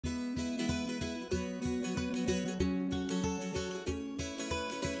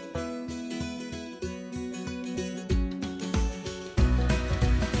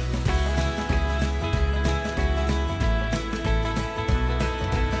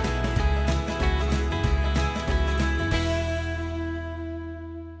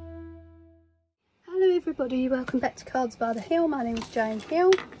everybody, welcome back to Cards by the Hill. My name is Jane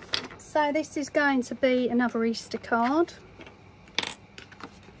Hill. So this is going to be another Easter card,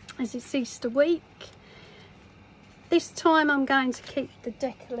 as it's Easter week. This time I'm going to keep the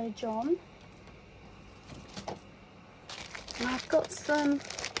decollage on. And I've got some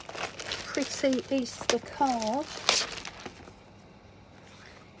pretty Easter cards.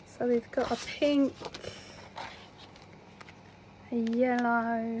 So we've got a pink, a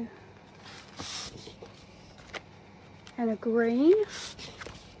yellow and a green.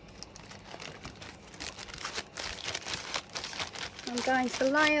 I'm going to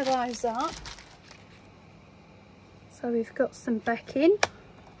layer those up. So we've got some backing.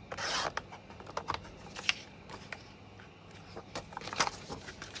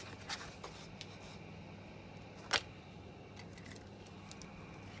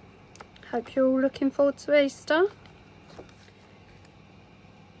 Hope you're all looking forward to Easter.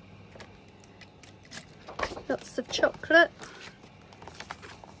 Lots of chocolate,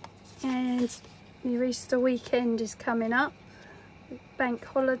 and your Easter weekend is coming up. Bank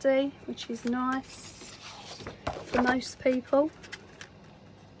holiday, which is nice for most people.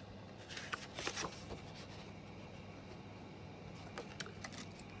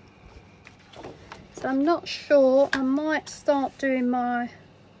 So I'm not sure, I might start doing my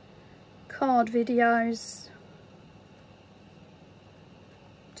card videos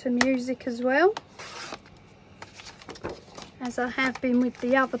to music as well, as I have been with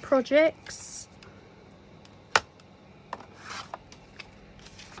the other projects.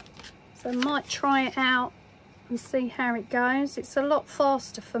 So I might try it out and see how it goes. It's a lot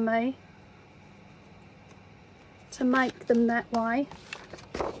faster for me to make them that way.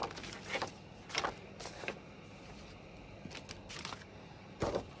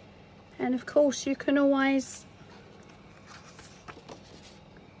 And of course you can always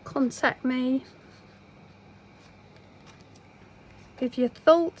contact me with your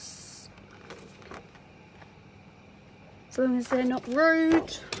thoughts, as long as they're not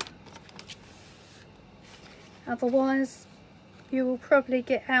rude. Otherwise you will probably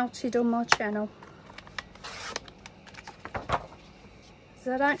get outed on my channel,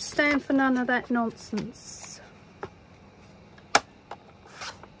 so I don't stand for none of that nonsense,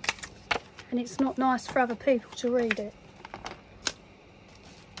 and it's not nice for other people to read it.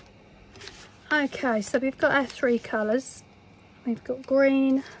 Okay, so we've got our three colours. We've got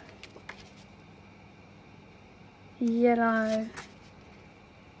green, yellow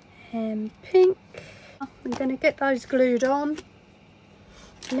and pink. I'm going to get those glued on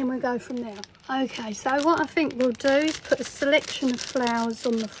and then we'll go from there. Okay, so what I think we'll do is put a selection of flowers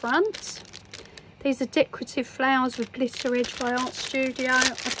on the front. These are decorative flowers with glitter edge by Art Studio.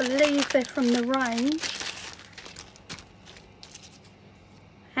 I believe they're from the range.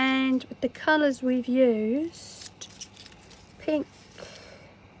 And with the colours we've used, pink,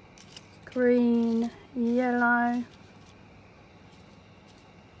 green, yellow,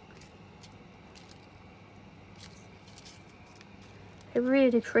 they're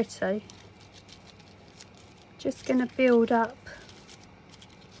really pretty. Just going to build up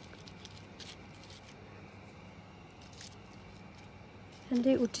a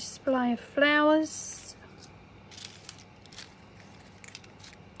little display of flowers.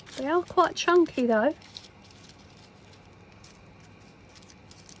 They are quite chunky though.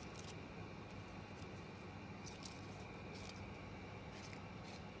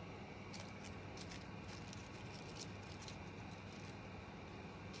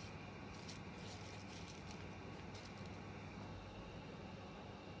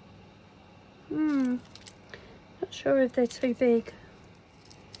 Not sure if they're too big.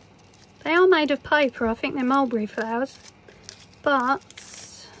 They are made of paper. I think they're mulberry flowers, but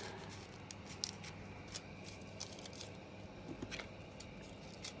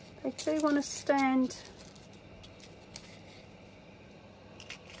they do want to stand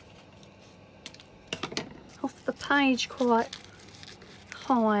off the page quite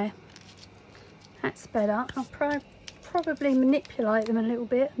high. That's better. I'll probably manipulate them a little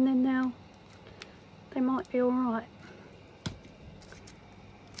bit, and then they might be all right.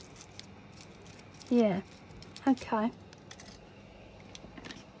 Yeah, okay.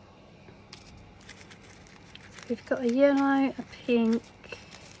 We've got a yellow, a pink.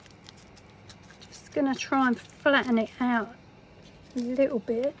 Just gonna try and flatten it out a little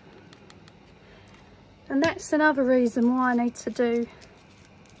bit. And that's another reason why I need to do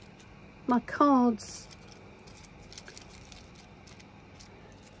my cards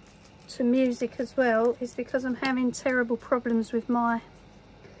to music as well, is because I'm having terrible problems with my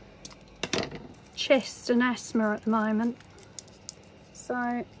chest and asthma at the moment.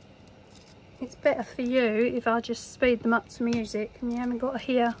 So it's better for you if I just speed them up to music and you haven't got to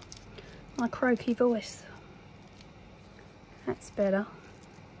hear my croaky voice. That's better.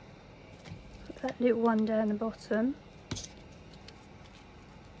 Put that little one down the bottom.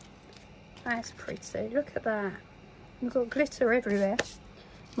 That's pretty, look at that. We've got glitter everywhere,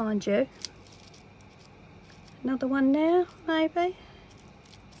 mind you. Another one now, maybe.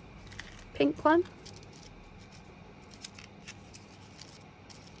 Pink one.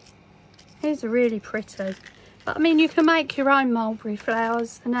 These are really pretty. But I mean, you can make your own mulberry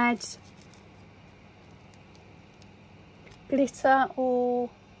flowers and add glitter or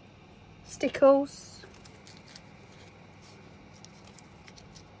stickles.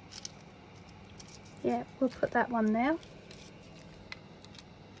 Yeah, we'll put that one there.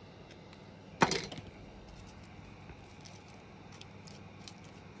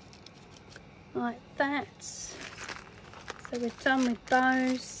 Like that. So we're done with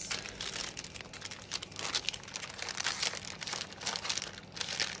those.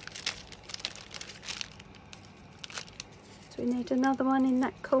 We need another one in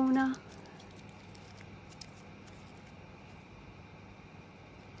that corner.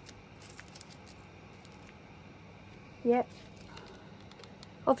 Yep.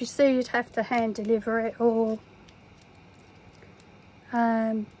 Obviously you'd have to hand deliver it or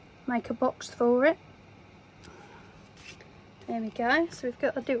make a box for it. There we go. So we've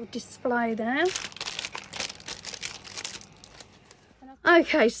got a little display there.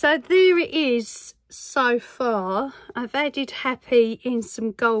 Okay, so there it is. So far I've added happy in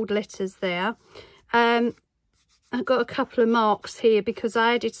some gold letters there. I've got a couple of marks here because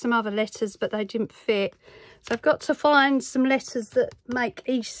I added some other letters but they didn't fit, so I've got to find some letters that make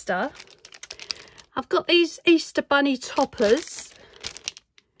Easter. I've got these Easter bunny toppers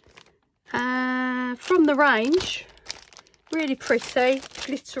from the range, really pretty,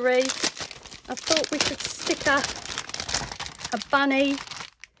 glittery. I thought we could stick a bunny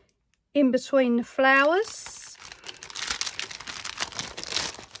in between the flowers.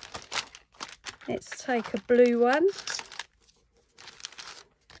 Let's take a blue one.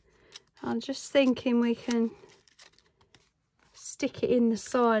 I'm just thinking we can stick it in the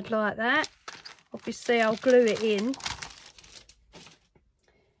side like that. Obviously I'll glue it in.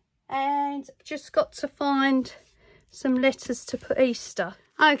 And just got to find some letters to put Easter.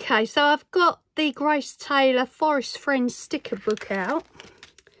 Okay, so I've got the Grace Taylor Forest Friends sticker book out.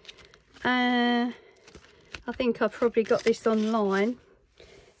 I think I probably got this online,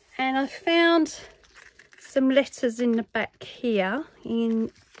 and I found some letters in the back here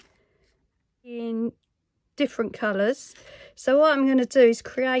in different colours. So what I'm going to do is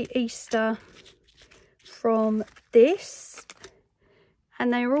create Easter from this,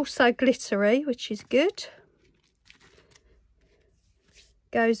 and they're also glittery, which is good.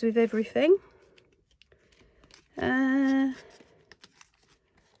 Goes with everything.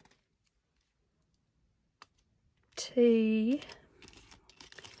 T,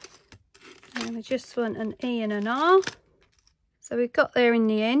 and we just want an E and an R. So we got there in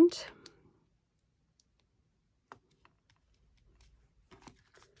the end.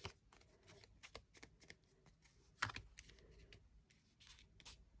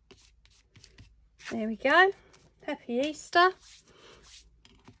 There we go. Happy Easter.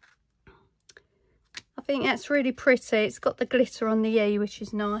 I think that's really pretty. It's got the glitter on the E, which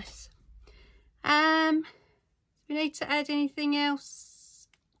is nice. We need to add anything else.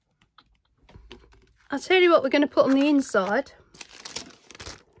 I'll tell you what we're going to put on the inside.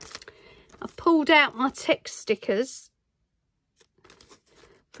 I've pulled out my text stickers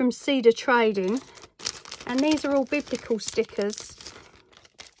from Cedar Trading, and these are all biblical stickers.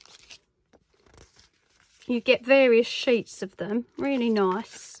 You get various sheets of them, really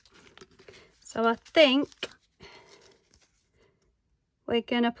nice. So I think we're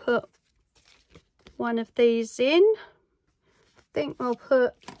going to put one of these in. I think we'll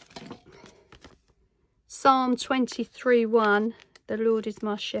put Psalm 23:1, the Lord is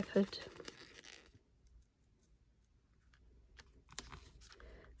my shepherd.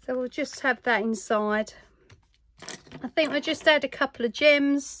 So we'll just have that inside. I think we'll just add a couple of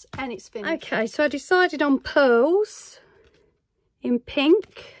gems and it's finished. Okay, so I decided on pearls in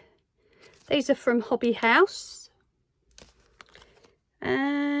pink. These are from Hobby House.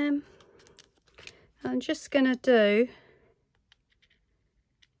 I'm just going to do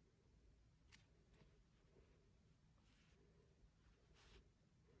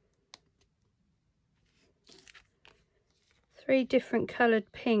three different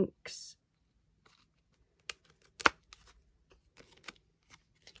coloured pinks.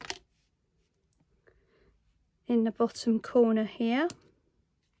 In the bottom corner here.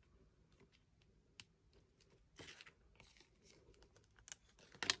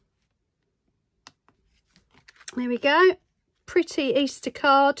 There we go. Pretty Easter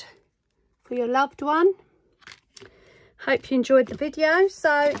card for your loved one. Hope you enjoyed the video.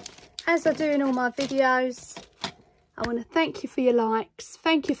 So as I do in all my videos, I want to thank you for your likes.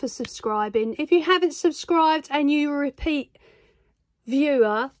 Thank you for subscribing. If you haven't subscribed and you're a repeat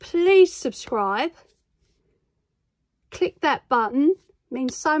viewer, please subscribe. Click that button. It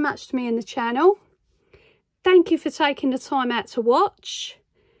means so much to me and the channel. Thank you for taking the time out to watch.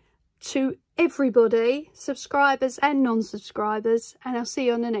 To everybody, subscribers and non-subscribers, and I'll see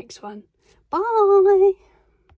you on the next one. Bye.